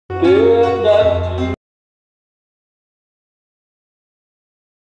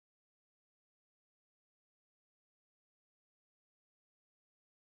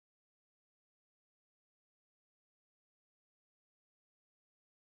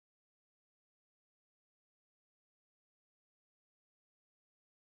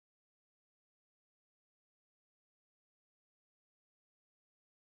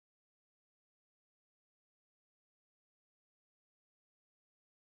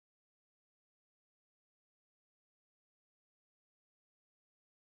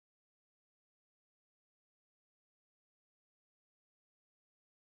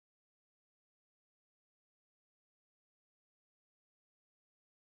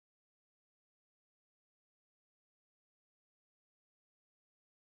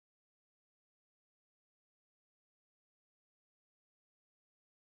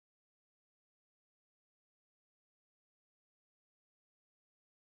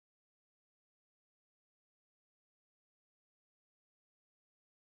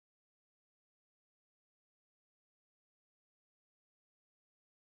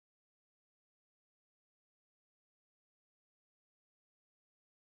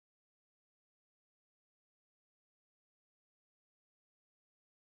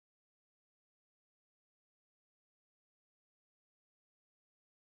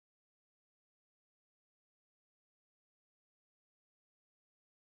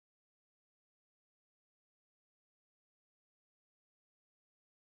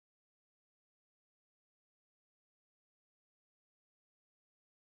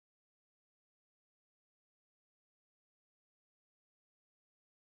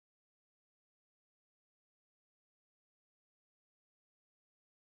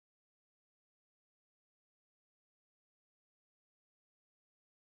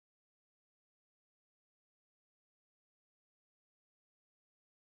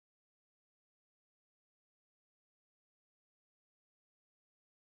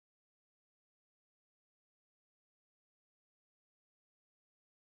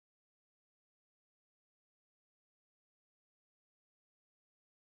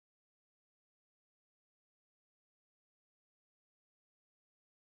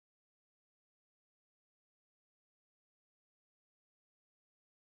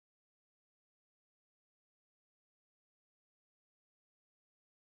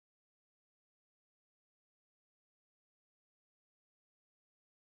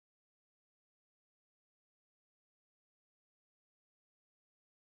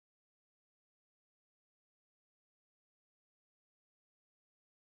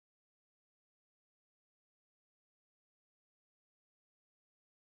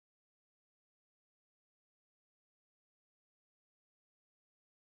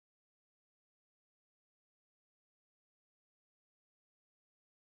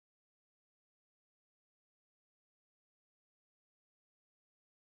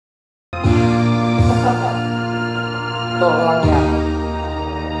Ito lang yan.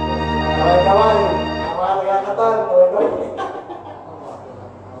 Okay naman. Ang mga nagkakataon.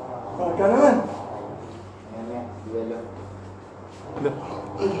 Huwag ka naman. Ayan yan, duelo.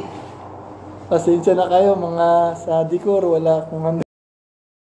 Pasensya na kayo mga sa Dicor. Wala akong ano.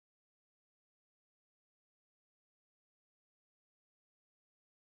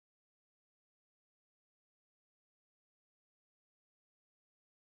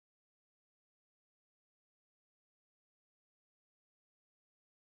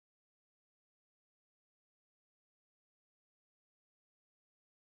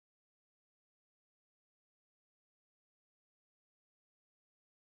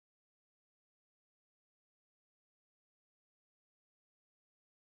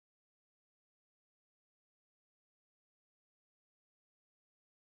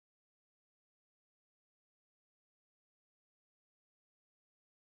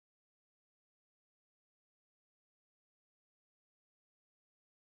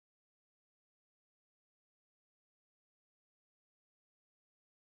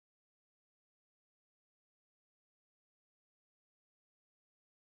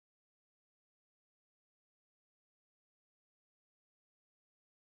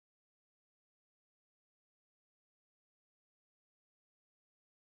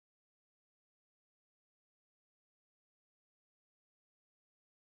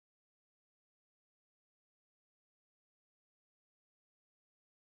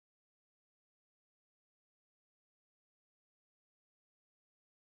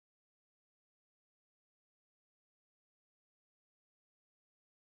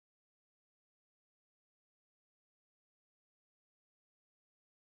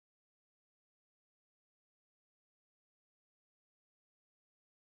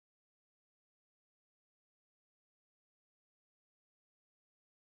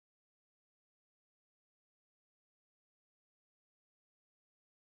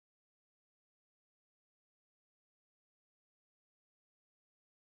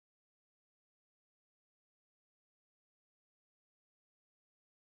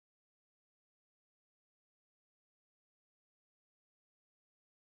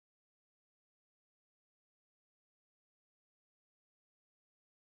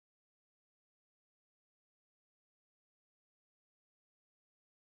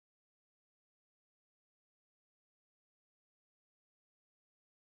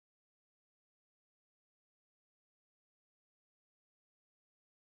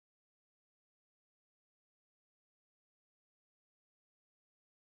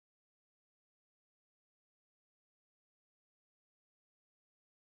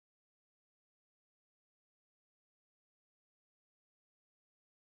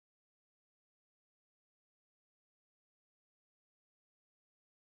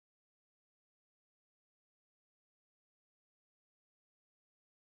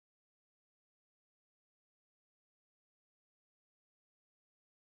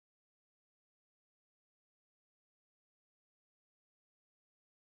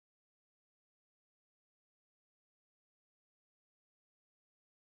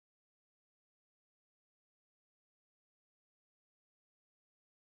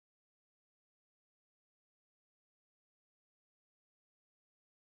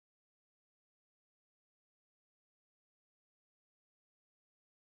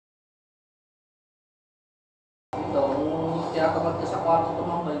 Ito, kung tinatamad ka sa kwarto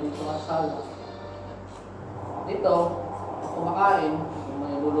tumambay, dito ka sa sala. Dito, kumakain, kung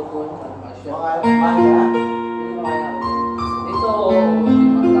may lulutuin ka, may chef. Hindi makaya. Dito, hindi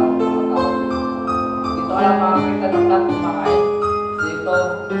man tao makatawag. Dito kaya makakita ng lahat kumakain. Dito,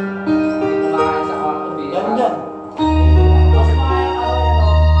 hindi kumakain sa kwarto, bira. Yan dyan. Mas makaya ka rin, no?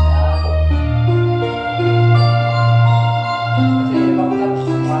 Kasi bakit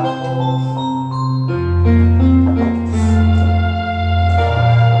sa kwarto,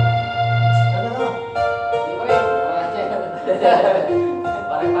 di ba rin?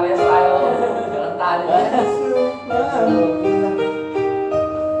 Pare-parehas tayo. Walang tali yan.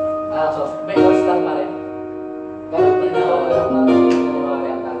 So, may oras lang pa rin. Ganun din ako. Walang nanonood.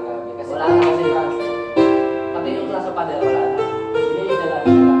 Kasi wala na kasi class. Pati yung class sa pader, wala na. Hindi na lang.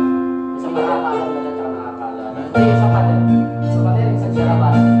 Isang makakalam na lang, tsaka nakakala. Hindi, yung sa pader. Sa pader, isang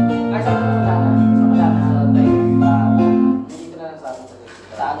siraban. Ay, sa pader, wala na. Sa wala na. Hindi ko na nasabi sa dito.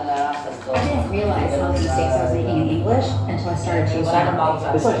 Sa ano na lang, sa store. I didn't realize how many mistakes I was making in English until I started teaching. Wala na bago sa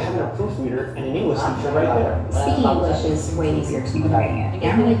It's like having a proofreader and an English teacher right there. Speaking English is way easier to me than writing it.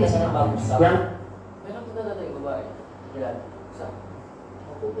 I'm really good at it. Grammar. Meron ko na yung babae. Ilan? Isa.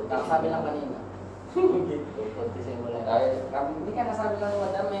 Nakasabi lang kanina. Kunti sa wala. Hindi ka nasabi lang ni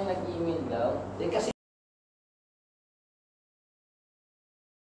madam, may nag-email daw. Di kasi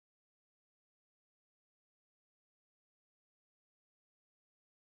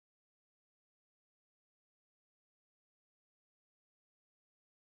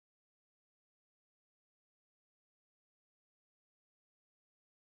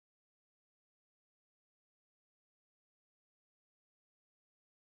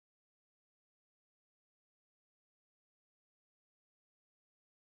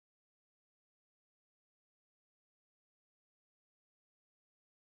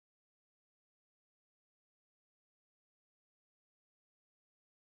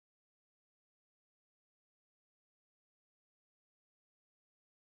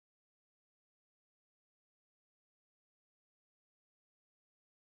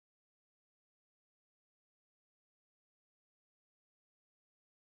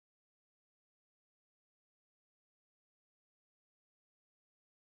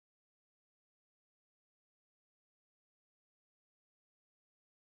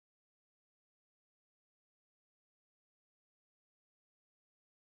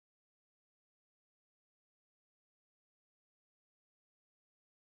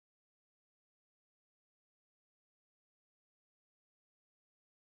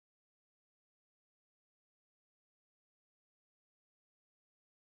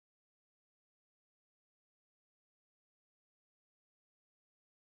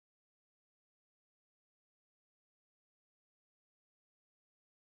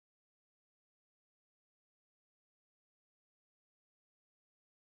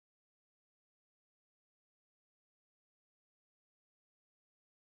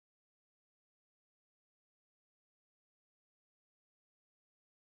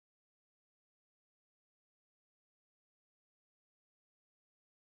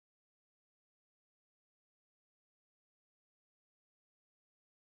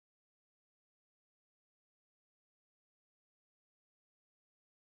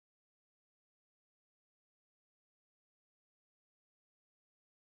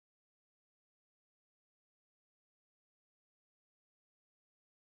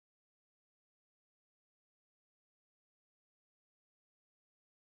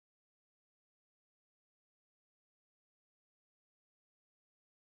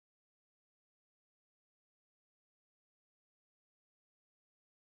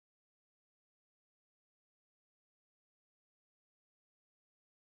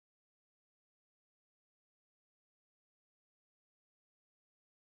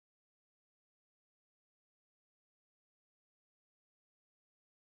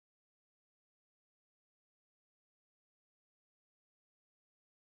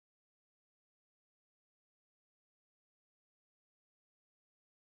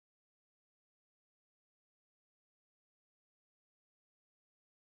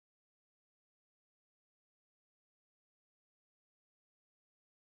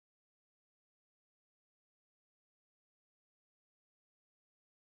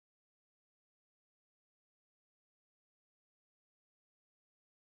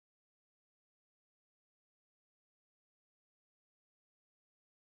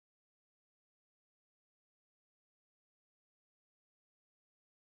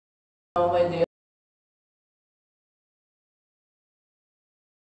pwede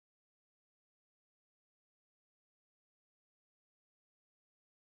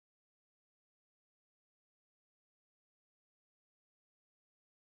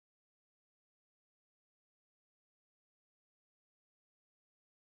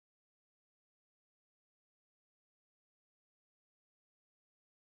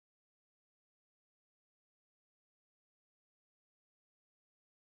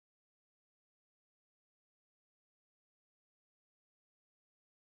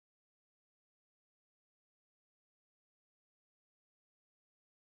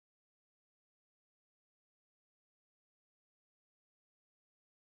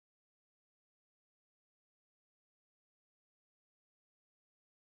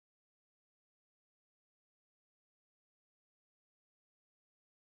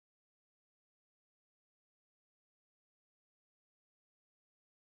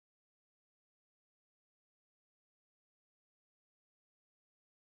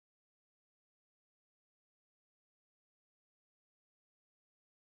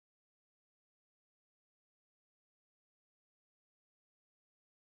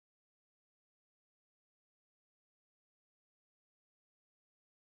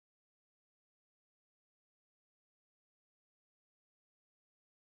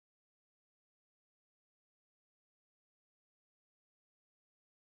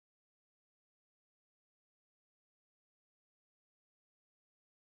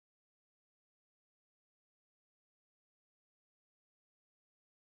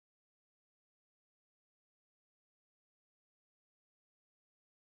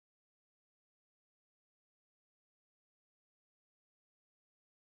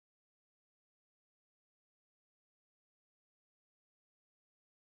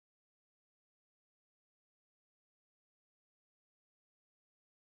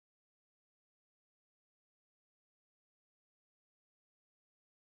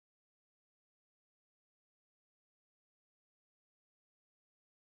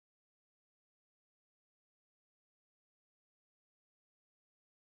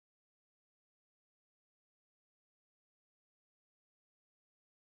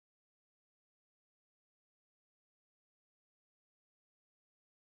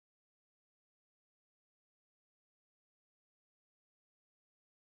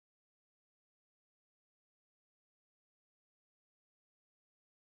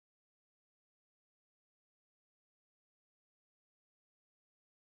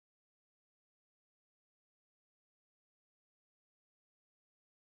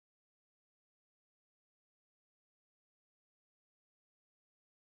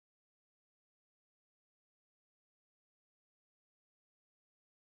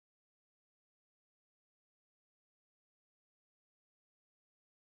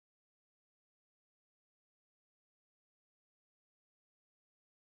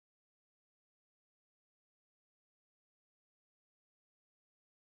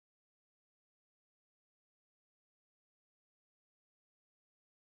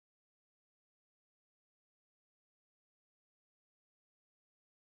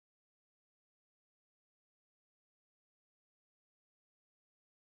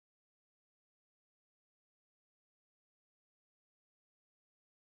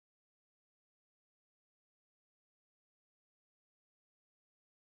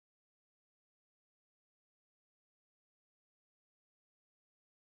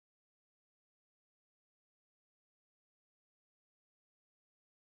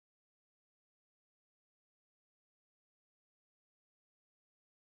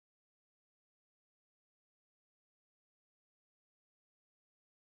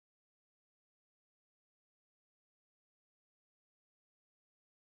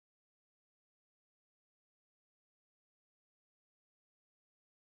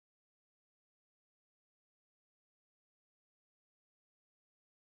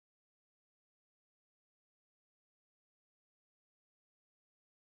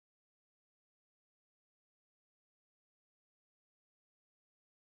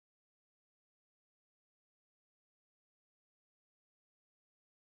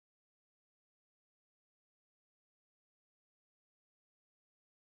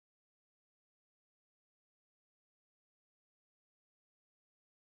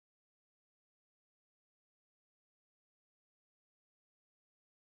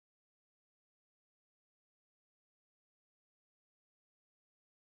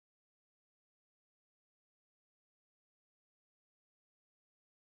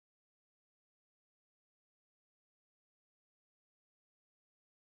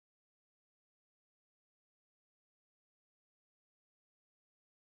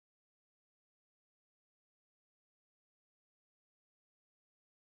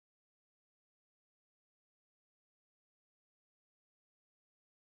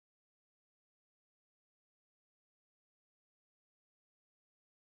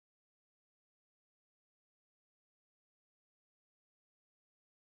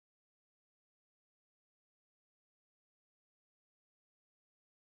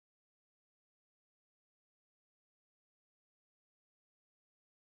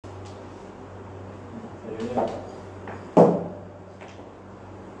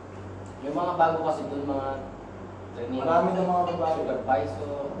Yung mga bago kasi dun, mga training. Marami ng mga babae.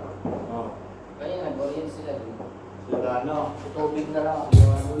 Supervisor. Oh. Kaya nag-orient sila dun. Sila ano? Tubig na lang.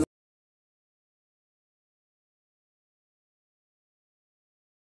 Yung ano,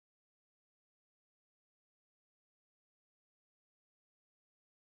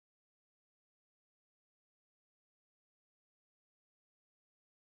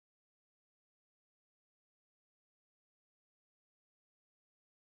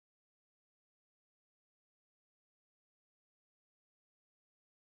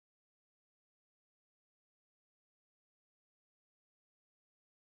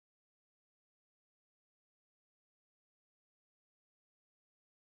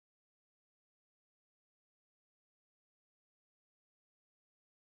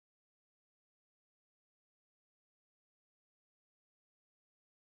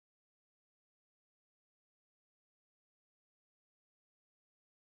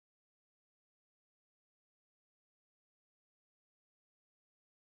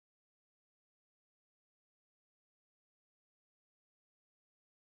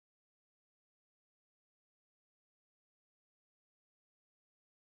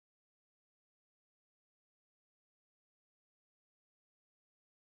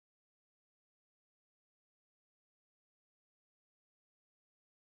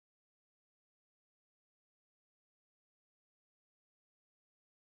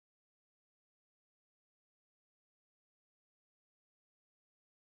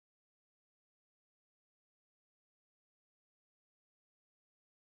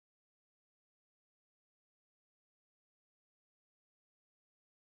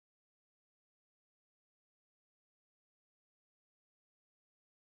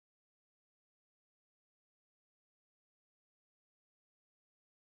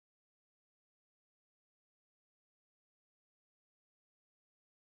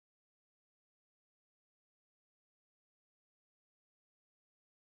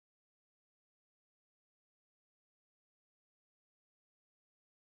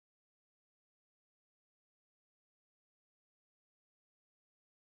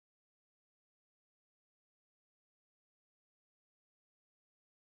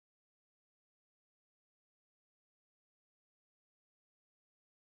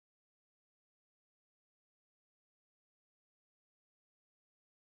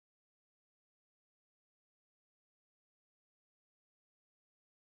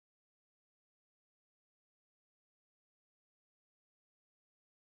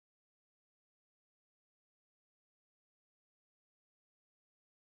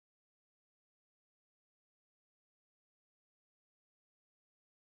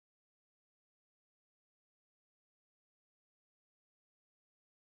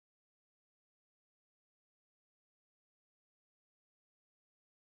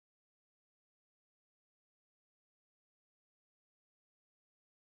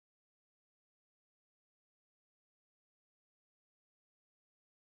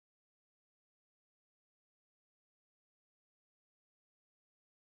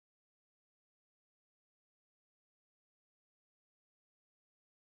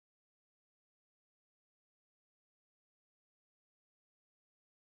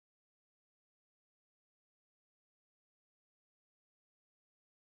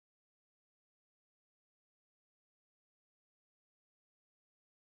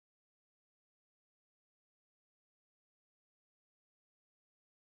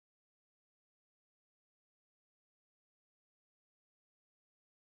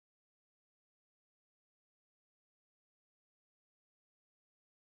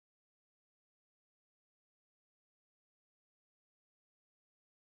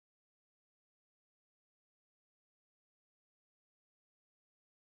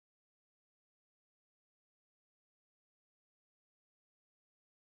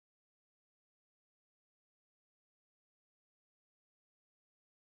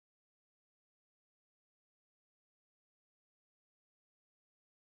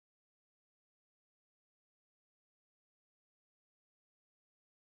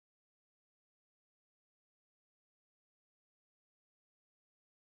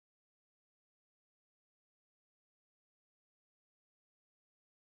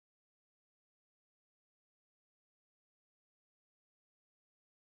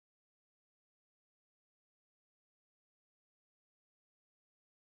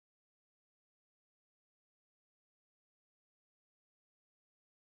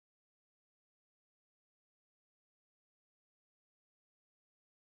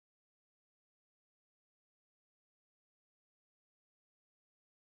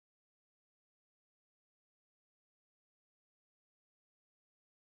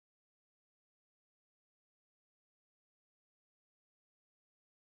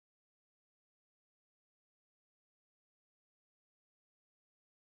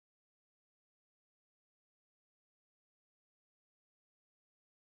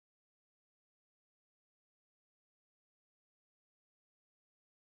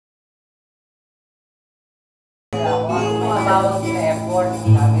 tumawag si Effort,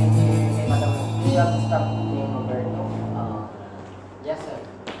 sabi ni Madam, stop ni Roberto. Yes sir.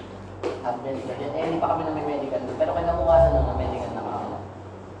 At medical yan. Eh, hindi pa kami na may medical doon. Pero kinabukasan na medical na kami.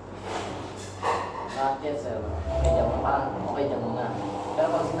 Yes sir. Okay dyan muna. Parang okay dyan muna. Pero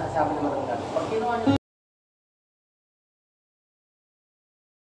pag sinasabi naman ng pag kinuha niyo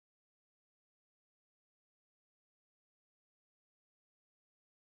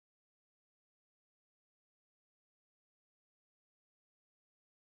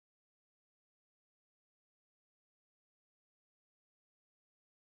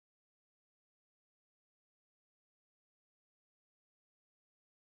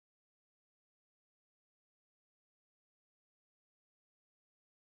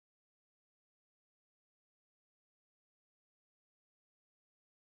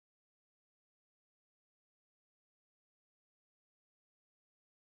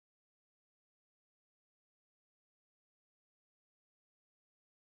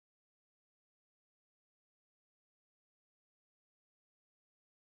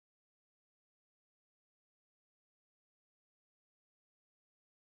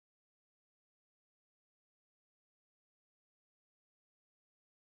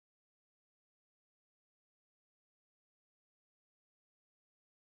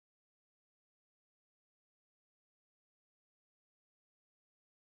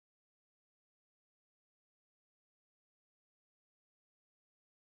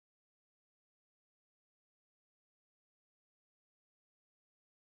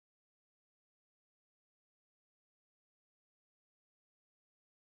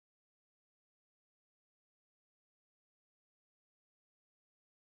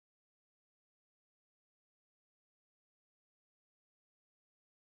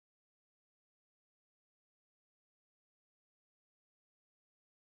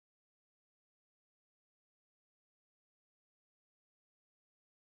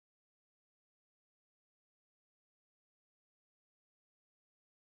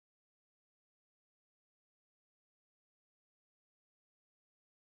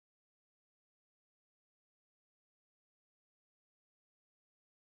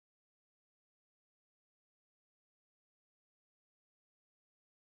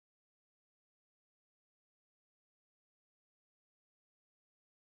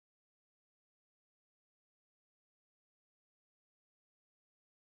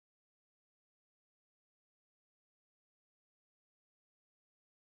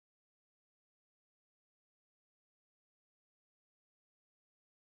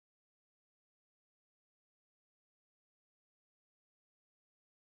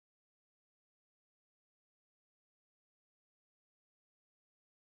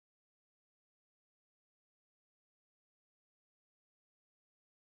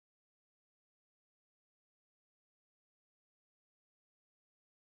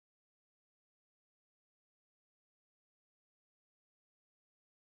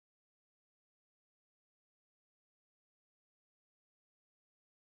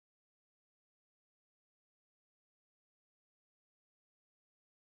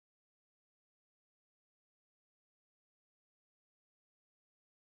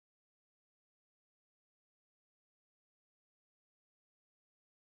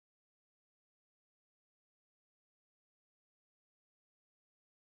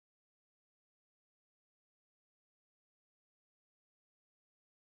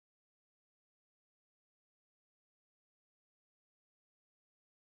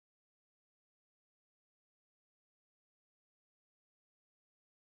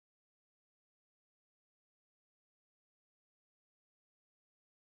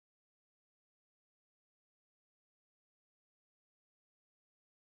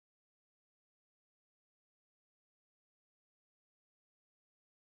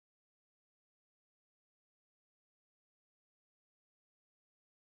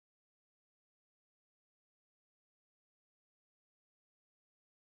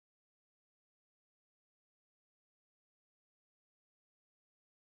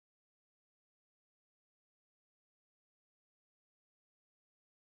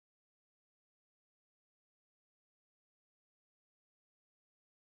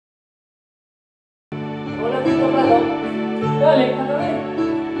wala dito pa no? Galing na kami.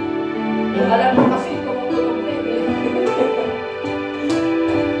 Yung alam mo kasi tumutulog na eh.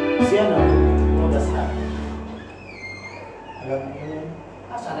 Si ano? Mudas na. Alam mo yun?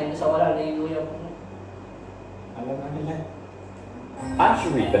 Sanay na sa wala na yung luya mo. Alam na nila. I'm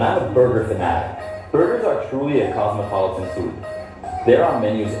Sharif and I'm a burger fanatic. Burgers are truly a cosmopolitan food. They're on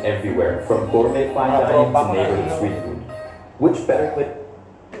menus everywhere, from gourmet fine dining to neighborhood street food. Which better place?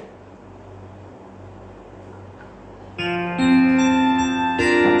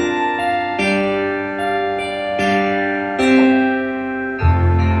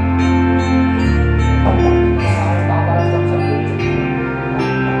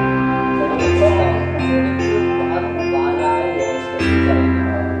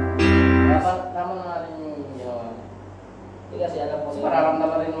 Kasama na natin yung ginawa. Hindi kasi alam ko,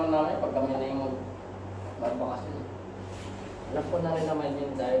 mararamdaman rin naman namin pag kami na yung magbakasyon. Alam ko na rin naman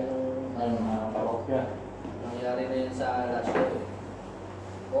yun dahil nung Parokya. nangyari na yun sa last year.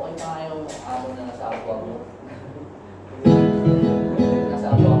 Okay pa nga yung amo na nasa ako mo.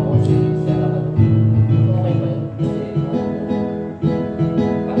 Nasa ako mo, siya naman. Okay pa yun. Kasi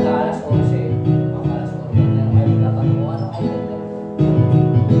pagka alas 11, pagka alas 11 na kayo tatanong mo, ano kayo ganda?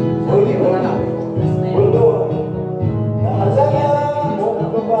 Sabi ko na lang, last na yun. Naalala mo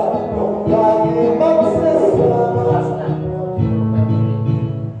ba ba kung lagi magsasama? Last na.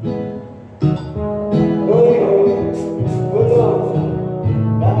 Uy, gulo.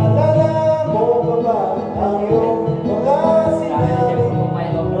 Naalala mo ba ba ang iyong mga sinabi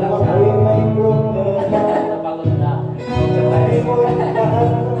na ako'y may problema? Napagod na. Sabi mo lahat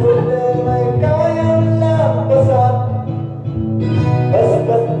ng problema'y kayang lampasan.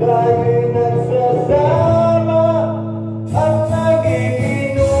 Basta't kayo'y nagsasama at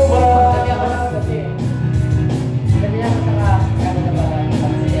nagiinuman. Sabi ako lang kasi, sabi ako saka, ano na ba,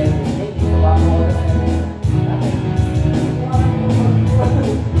 kasi everyday, dito ako na yun.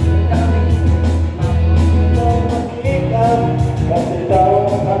 Ikaw mag-iikam kasi daw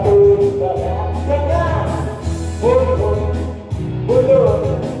natulog ka. Saka, bulol, bulol.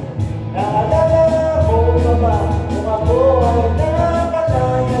 Naalala mo ba ba kung ako ay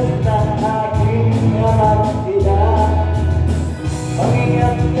nakalayas ng aking mga sila?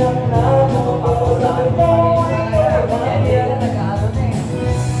 Mangingat-ngat na ako sa mo ikaw na yan.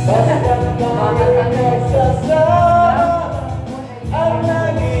 Basta't kayo'y nagsasama at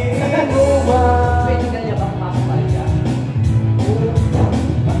nagiinuman. Pwede ganyan ka pumasok pa rin siya. Bakit ka?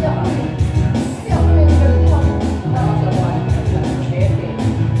 Hindi ako pwede ganyan mo. Parang sa buwan. Siyete.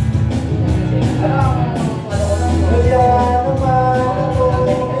 Ano ang ano ko lang mo? Kaya naman ako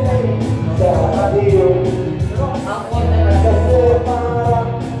sa iyo. Ang call na lang. Kasi parang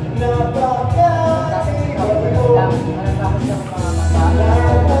napakaiba mo. Natakot siya ng mga mata.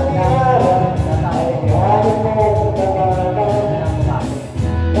 Lahat ng yaran ay kaya mo kamalakan.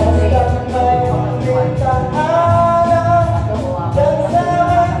 Basta't may makita alam dyan sa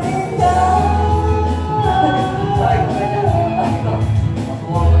atinda.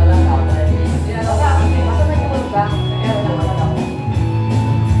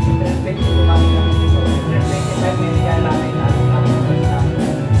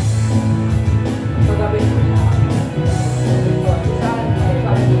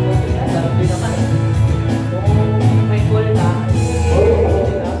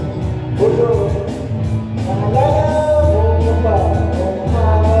 Bulol, naalala mo ba kung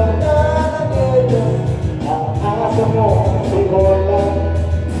mahal na nagiging ang asa mo si Bola?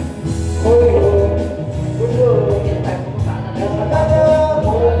 Hoy, bulol, naalala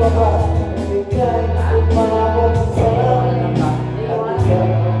mo ba ba kung ika'y umabot sa at ikaw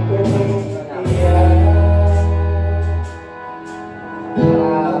pwedeng iyan?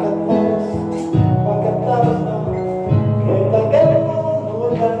 Pagkatapos ng tagal mong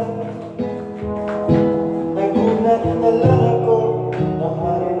wala, nagulat na lang ako na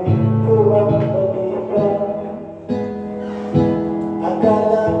marinig ko ang balita.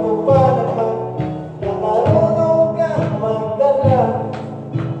 Akala ko pa naman na marunong kang magdala.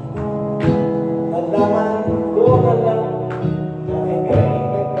 Nalaman ko na lang na ika'y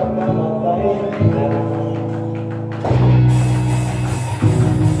nagpakamatay na.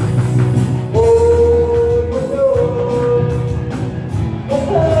 Oh, bulol,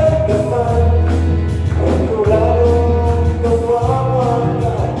 masal ka man. Siguradong kawawa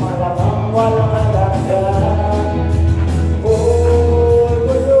ka, malamang walang halaga. Oh,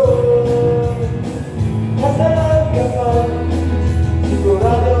 bulol, masal ka man.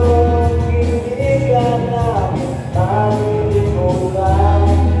 Siguradong hindi ka namin malilimutan.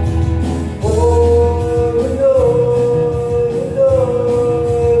 Oh, bulol, bulol, bulol.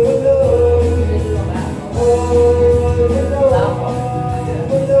 Oh, bulol, bulol.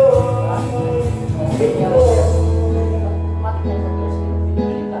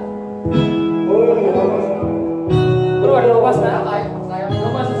 Bro, lumabas na. Kaya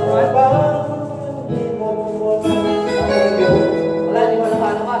lumabas sa suruan. Wala, di mo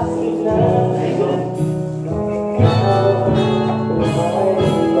nakalabas.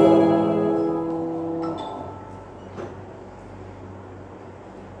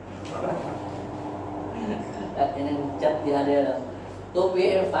 At in-chat niya nila. 2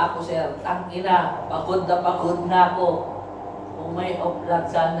 p.m. pa ako, sir. Tangina, pagod na ako. Kung may off-vlog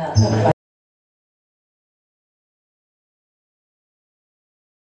sana.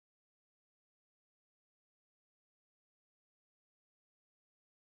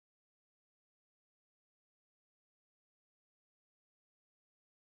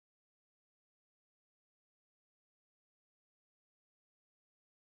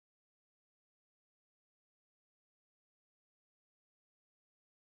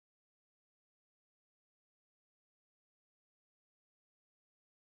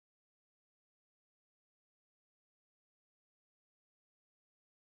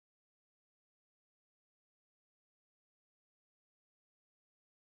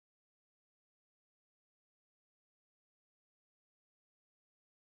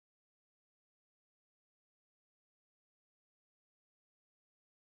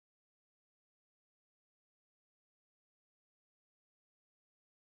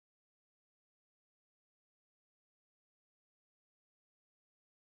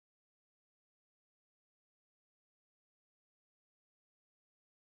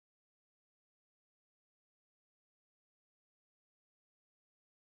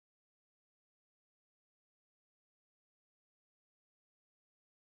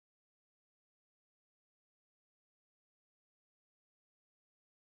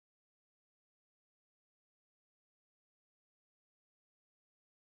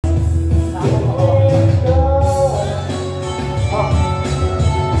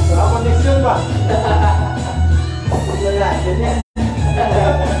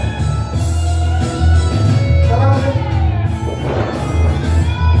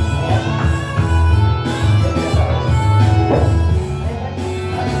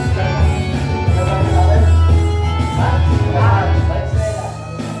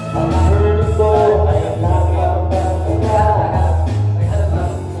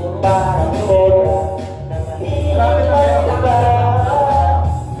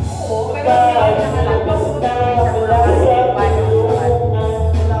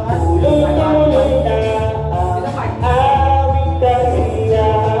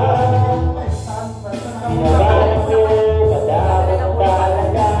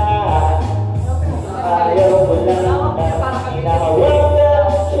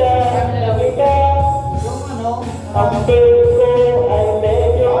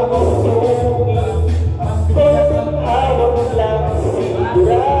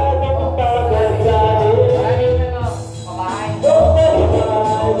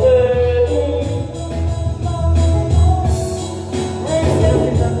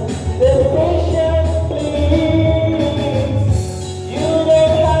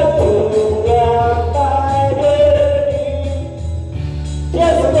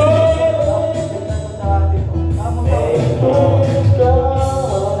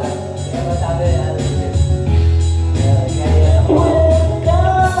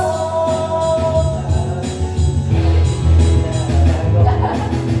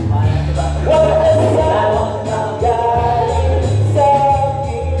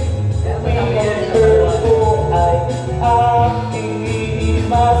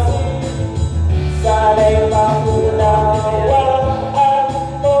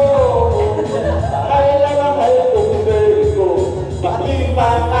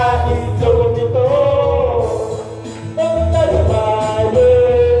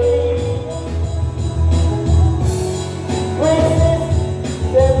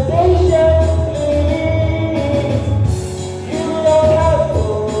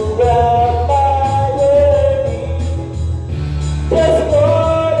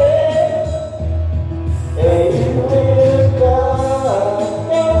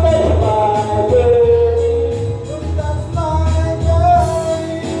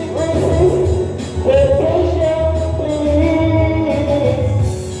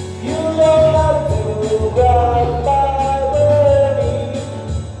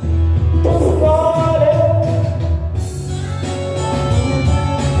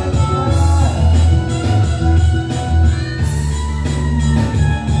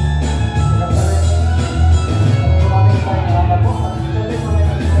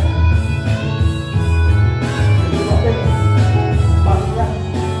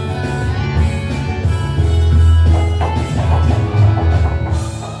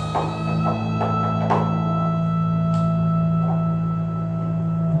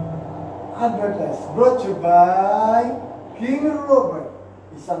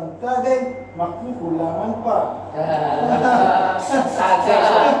 Isang tagay, makukulangan pa. Tagay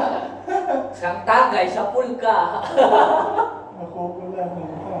sa... Isang tagay sa pulka.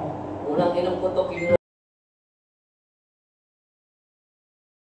 Makukulangan pa. Unang inuputok yung...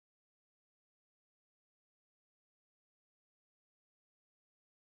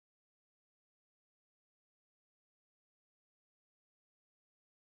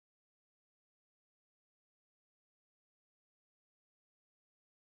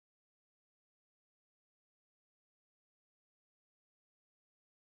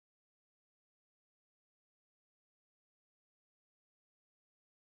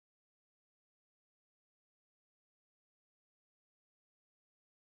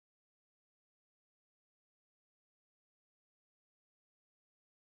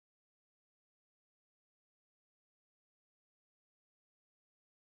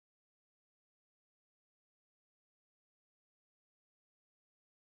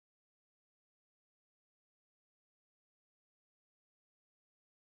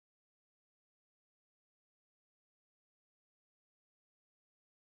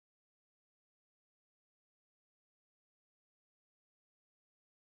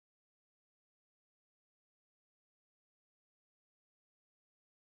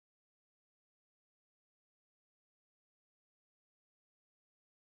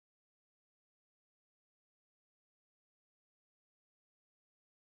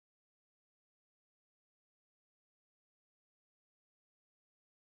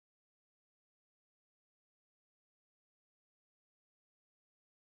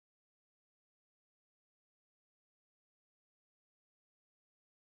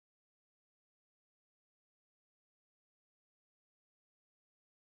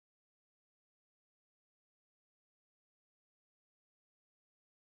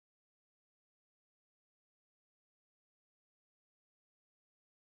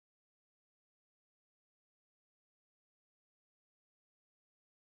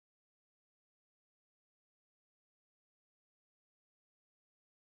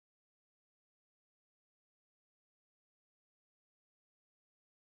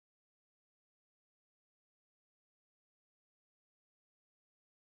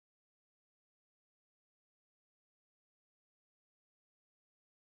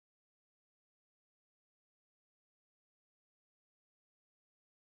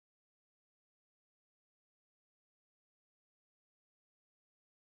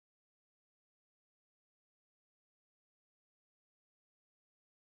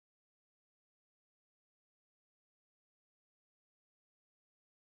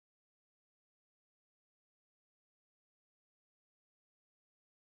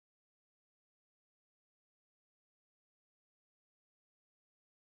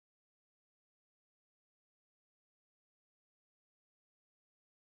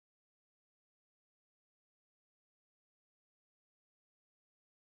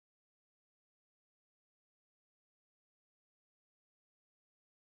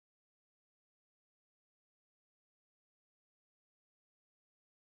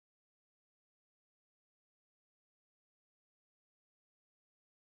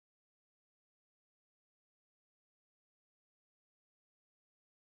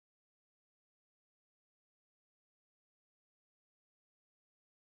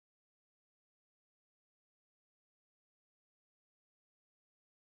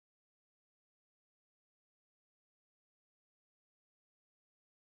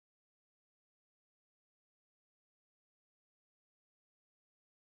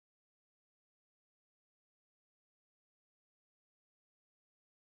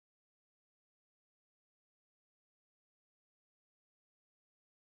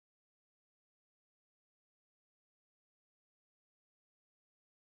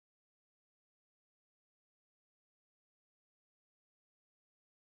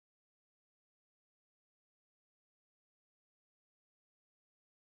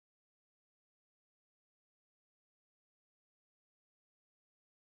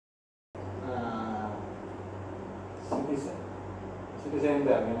 Sige sa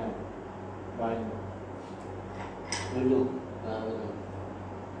hindi, ganyan. Bahay mo. Lulu. Lulu.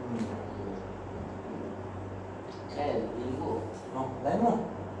 Oh, lain mo.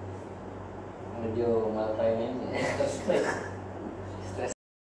 Medyo malapay na yun. Stress.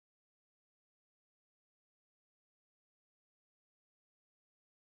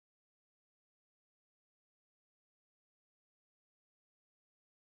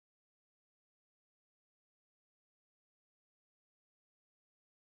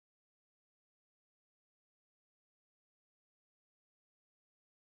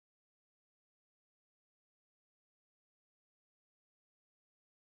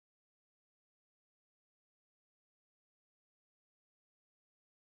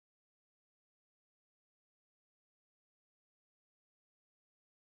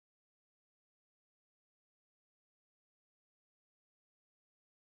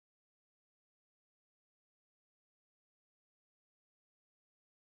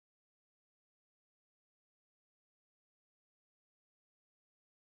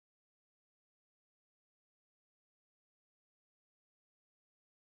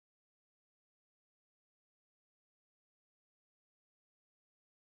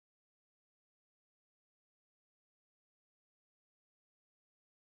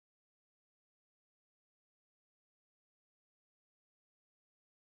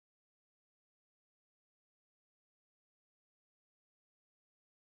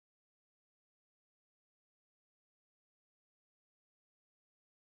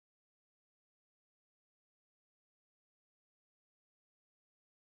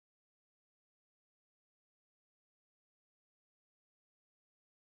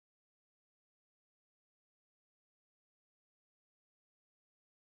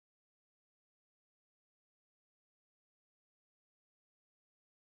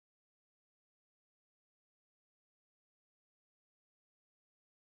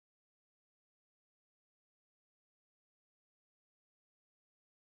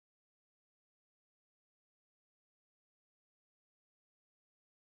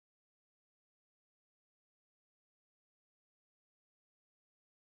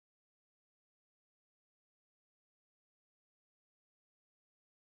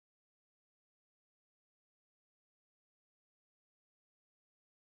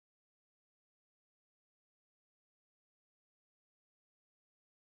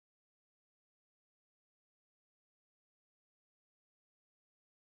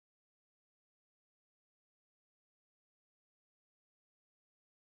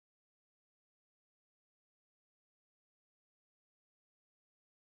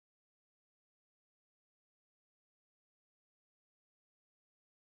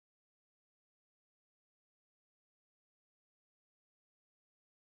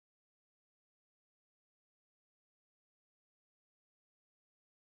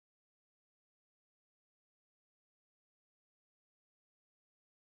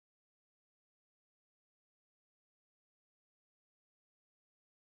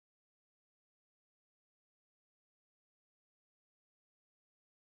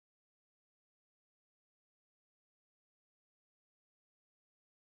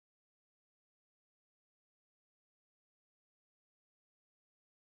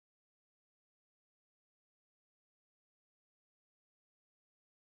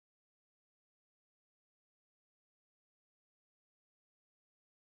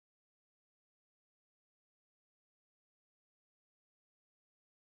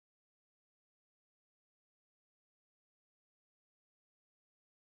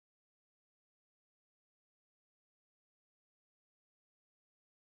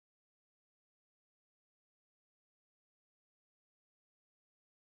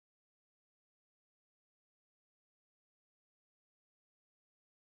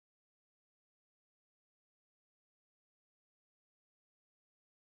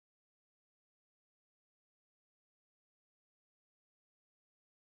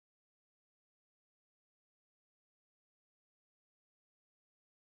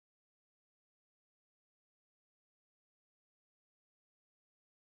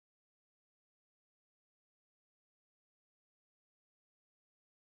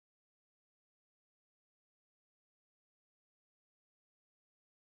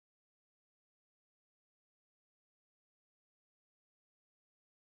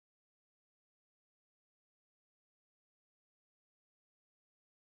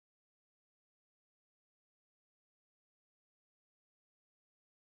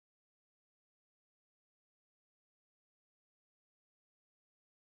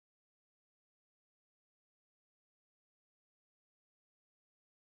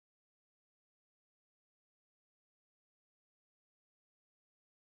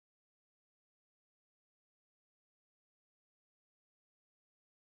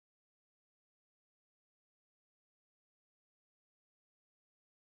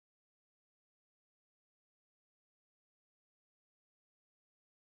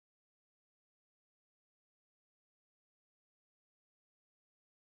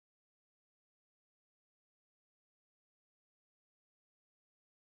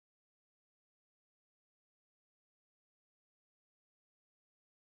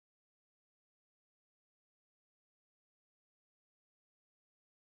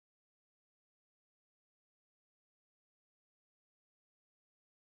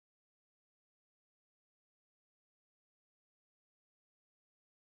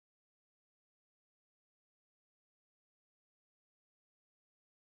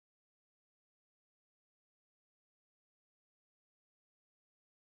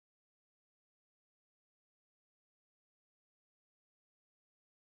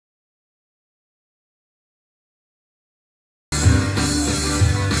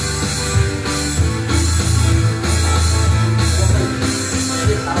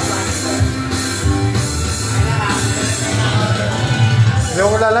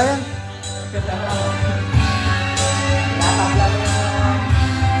 wala lang yan. Natabla mo yung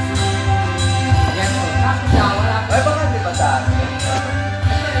yan o. Kaso siya, wala. Ay, baka di ba sa ano?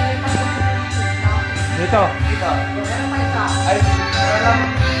 Dito. Dito. Meron pa isa. Ay, wala.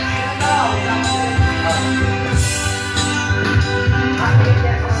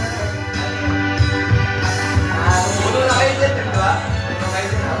 Puno na kayo dyan, di ba? Puno kayo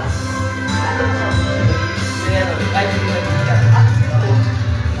dyan, ha? Ayan, o. Ay, hindi na dyan.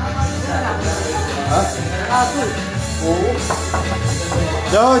 Ha? Kaso. Oo.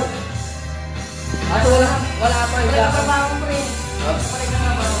 Yun. Kaso wala pa isa. Wala pa ba ako, pre?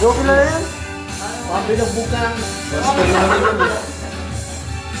 Okay na yan. Mga binugbog ka lang.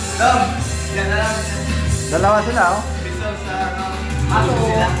 Dom, yan na lang. Dalawa sila, oh. Pistol sa, ano, Kaso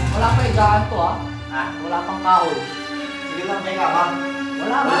sila. wala pa igaan to ah. Ah, Wala pang kahoy. sige lang, may kama.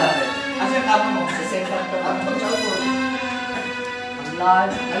 Wala ba? Asa yung kama mo? Sa center to. Ano to, cellphone? Ang lahat.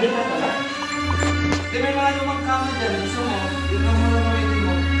 Halika ka ba? Di may mga lumang kama dyan. Gusto mo, yun ang mga gamitin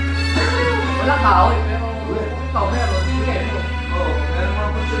mo. Wala kahoy pero ikaw meron. Bigay mo. Oo, meron mga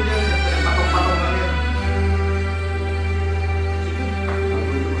kutsyon dyan. Patong-patong lang yan.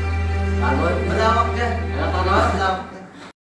 Kahoy? Malawak dyan. Ano to? Malawak.